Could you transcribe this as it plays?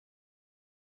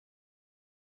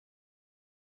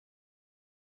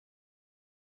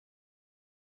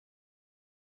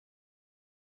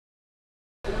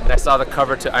and I saw the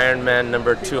cover to Iron Man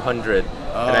number 200,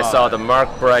 and I saw the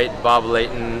Mark Bright, Bob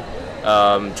Layton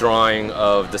drawing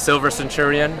of the Silver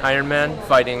Centurion Iron Man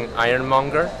fighting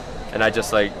Ironmonger, and I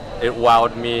just like, it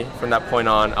wowed me. From that point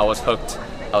on, I was hooked.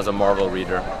 I was a Marvel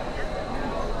reader.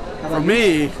 For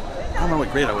me, I don't know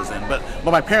what grade I was in, but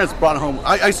my parents brought home,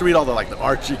 I used to read all the the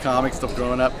Archie comics stuff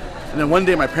growing up, and then one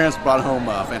day my parents brought home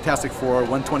Fantastic Four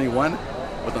 121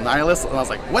 with the Nihilist, and I was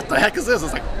like, what the heck is this? I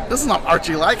was like, this is not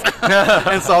Archie-like.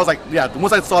 And so I was like, yeah,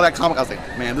 once I saw that comic, I was like,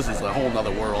 man, this is a whole nother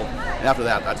world. And after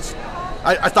that,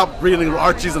 I stopped reading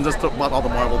Archies and just bought all the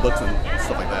Marvel books and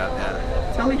stuff like that,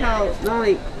 yeah. Tell me how, not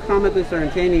only comic books are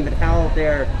entertaining, but how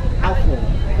they're helpful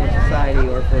for society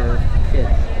or for kids.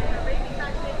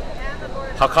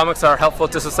 How comics are helpful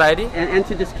to society? And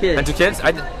to just kids. And to kids?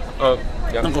 Yeah. Go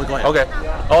ahead. Okay.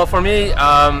 Oh, for me,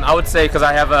 I would say, because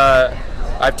I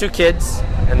have 2 kids,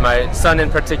 and my son in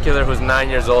particular, who's 9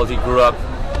 years old, he grew up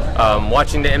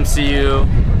watching the MCU.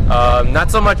 Not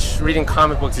so much reading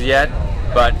comic books yet,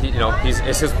 but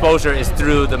his exposure is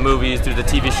through the movies, through the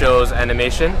TV shows,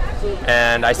 animation,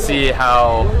 and I see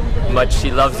how much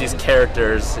he loves these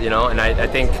characters, and I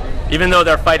think even though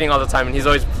they're fighting all the time, and he's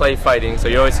always play fighting, so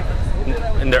you're always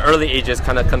in the early ages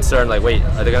kind of concerned, like, wait,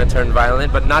 are they going to turn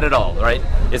violent? But not at all, right?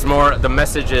 It's more the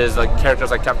messages, like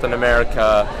characters like Captain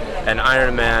America and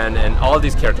Iron Man and all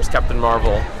these characters, Captain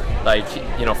Marvel, like,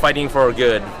 fighting for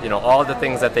good, all the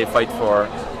things that they fight for.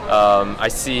 I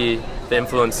see the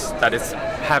influence that it's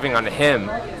having on him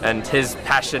and his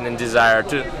passion and desire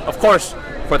to, of course,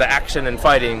 for the action and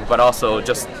fighting, but also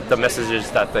just the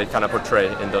messages that they kind of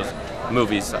portray in those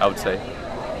movies, I would say.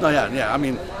 No, yeah. I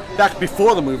mean, back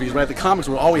before the movies, right? The comics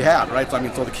were all we had, right? So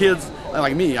so the kids,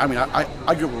 like me, I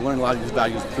grew up learning a lot of these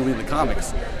values through reading the comics.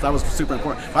 So that was super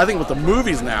important. But I think with the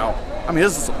movies now,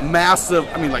 this is massive.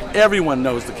 Like everyone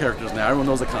knows the characters now. Everyone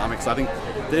knows the comics. I think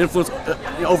the influence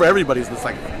over everybody's just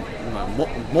like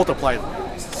multiplied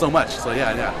so much. So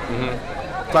yeah.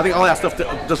 Mm-hmm. So I think all that stuff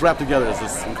just wrapped together is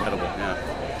just incredible.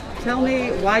 Yeah. Tell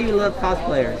me why you love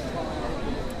cosplayers.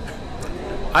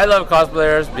 I love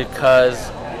cosplayers because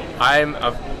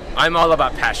I'm all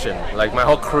about passion. Like my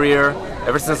whole career,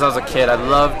 ever since I was a kid, I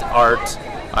loved art.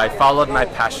 I followed my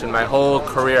passion. My whole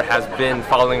career has been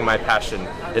following my passion.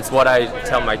 It's what I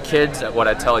tell my kids, what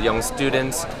I tell young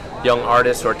students, young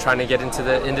artists who are trying to get into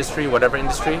the industry, whatever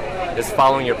industry, is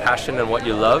following your passion and what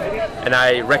you love. And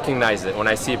I recognize it when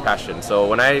I see passion. So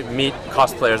when I meet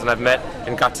cosplayers, and I've met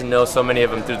and got to know so many of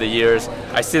them through the years,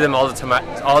 I see them all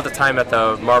the time at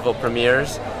the Marvel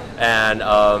premieres. And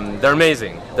they're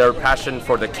amazing. Their passion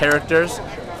for the characters,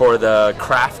 for the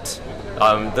craft.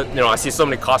 I see so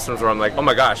many costumes where I'm like, oh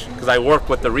my gosh, because I work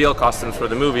with the real costumes for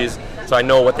the movies, so I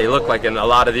know what they look like. And a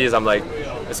lot of these, I'm like,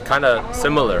 it's kind of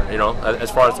similar, as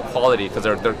far as the quality, because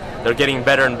they're getting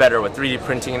better and better with 3D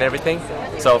printing and everything.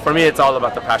 So for me, it's all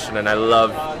about the passion, and I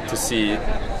love to see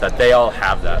that they all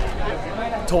have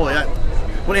that. Totally.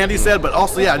 What Andy said, but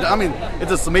also, yeah,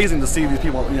 it's just amazing to see these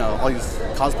people, all these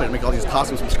cosplayers make all these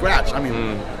costumes from scratch.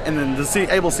 And then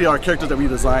to able to see our characters that we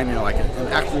design, like in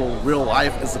actual real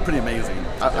life, is pretty amazing.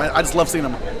 I just love seeing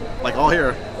them, like, all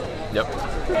here. Yep.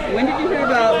 When did you hear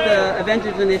about the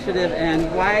Avengers Initiative,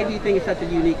 and why do you think it's such a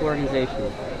unique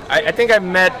organization? I think I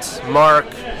met Mark.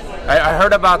 I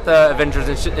heard about the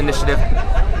Avengers Initiative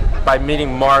by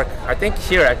meeting Mark, I think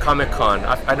here at Comic-Con.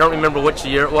 I don't remember which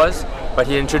year it was, but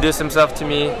he introduced himself to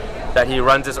me, that he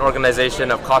runs this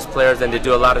organization of cosplayers and they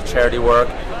do a lot of charity work.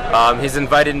 He's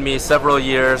invited me several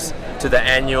years to the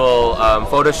annual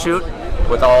photo shoot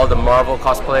with all the Marvel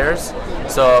cosplayers.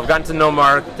 So I've gotten to know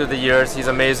Mark through the years. He's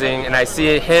amazing, and I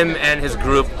see him and his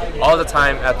group all the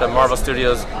time at the Marvel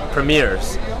Studios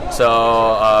premieres.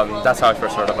 So that's how I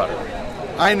first heard about it.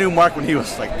 I knew Mark when he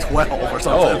was like 12 or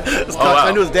something. Wow.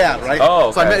 I knew his dad, right? Oh,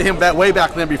 okay. So I met him way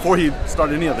back then before he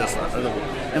started any of this.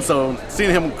 And so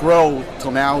seeing him grow till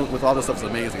now with all this stuff is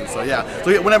amazing. So yeah,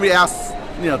 so whenever he asks,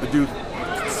 to do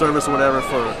service or whatever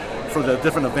for the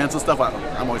different events and stuff,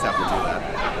 I'm always happy to do that.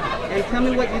 And tell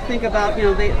me what you think about, they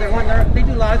do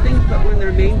a lot of things, but one of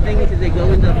their main things is they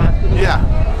go into the hospital.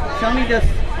 Yeah. Tell me just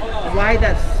why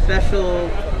that's special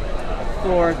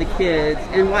for the kids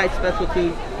and why it's special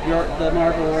to the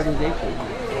Marvel organization.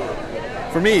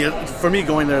 For me,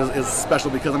 going there is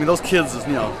special because those kids,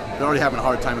 they're already having a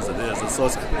hard time as it is, and so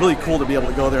it's really cool to be able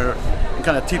to go there and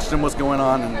kind of teach them what's going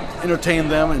on and entertain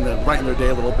them and brighten their day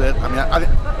a little bit. I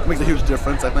think it makes a huge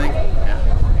difference. I think. Yeah.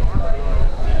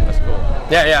 That's cool.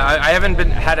 Yeah. I haven't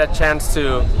had a chance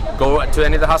to go to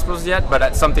any of the hospitals yet, but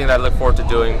that's something that I look forward to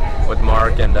doing with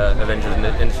Mark and the Avengers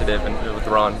Initiative and with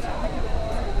Ron.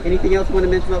 Anything else you want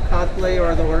to mention about cosplay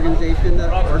or the organization,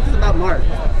 or just about Mark?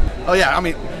 Oh yeah, I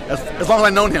mean, as long as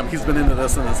I've known him, he's been into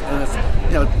this, and it's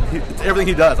you know, it's everything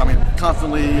he does. I mean,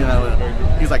 constantly, you know,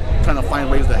 he's like trying to find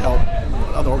ways to help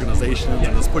other organizations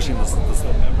and just pushing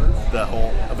the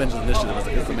whole Avengers Initiative.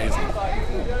 It's amazing.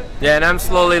 Yeah, and I'm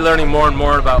slowly learning more and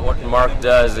more about what Mark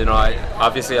does. You know, I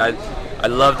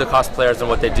love the cosplayers and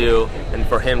what they do, and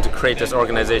for him to create this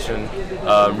organization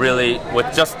really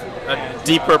with just a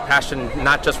deeper passion,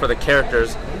 not just for the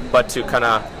characters, but to kind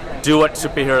of do what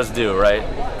superheroes do, right?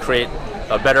 Create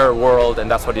a better world, and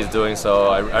that's what he's doing. So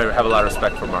I have a lot of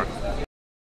respect for Mark.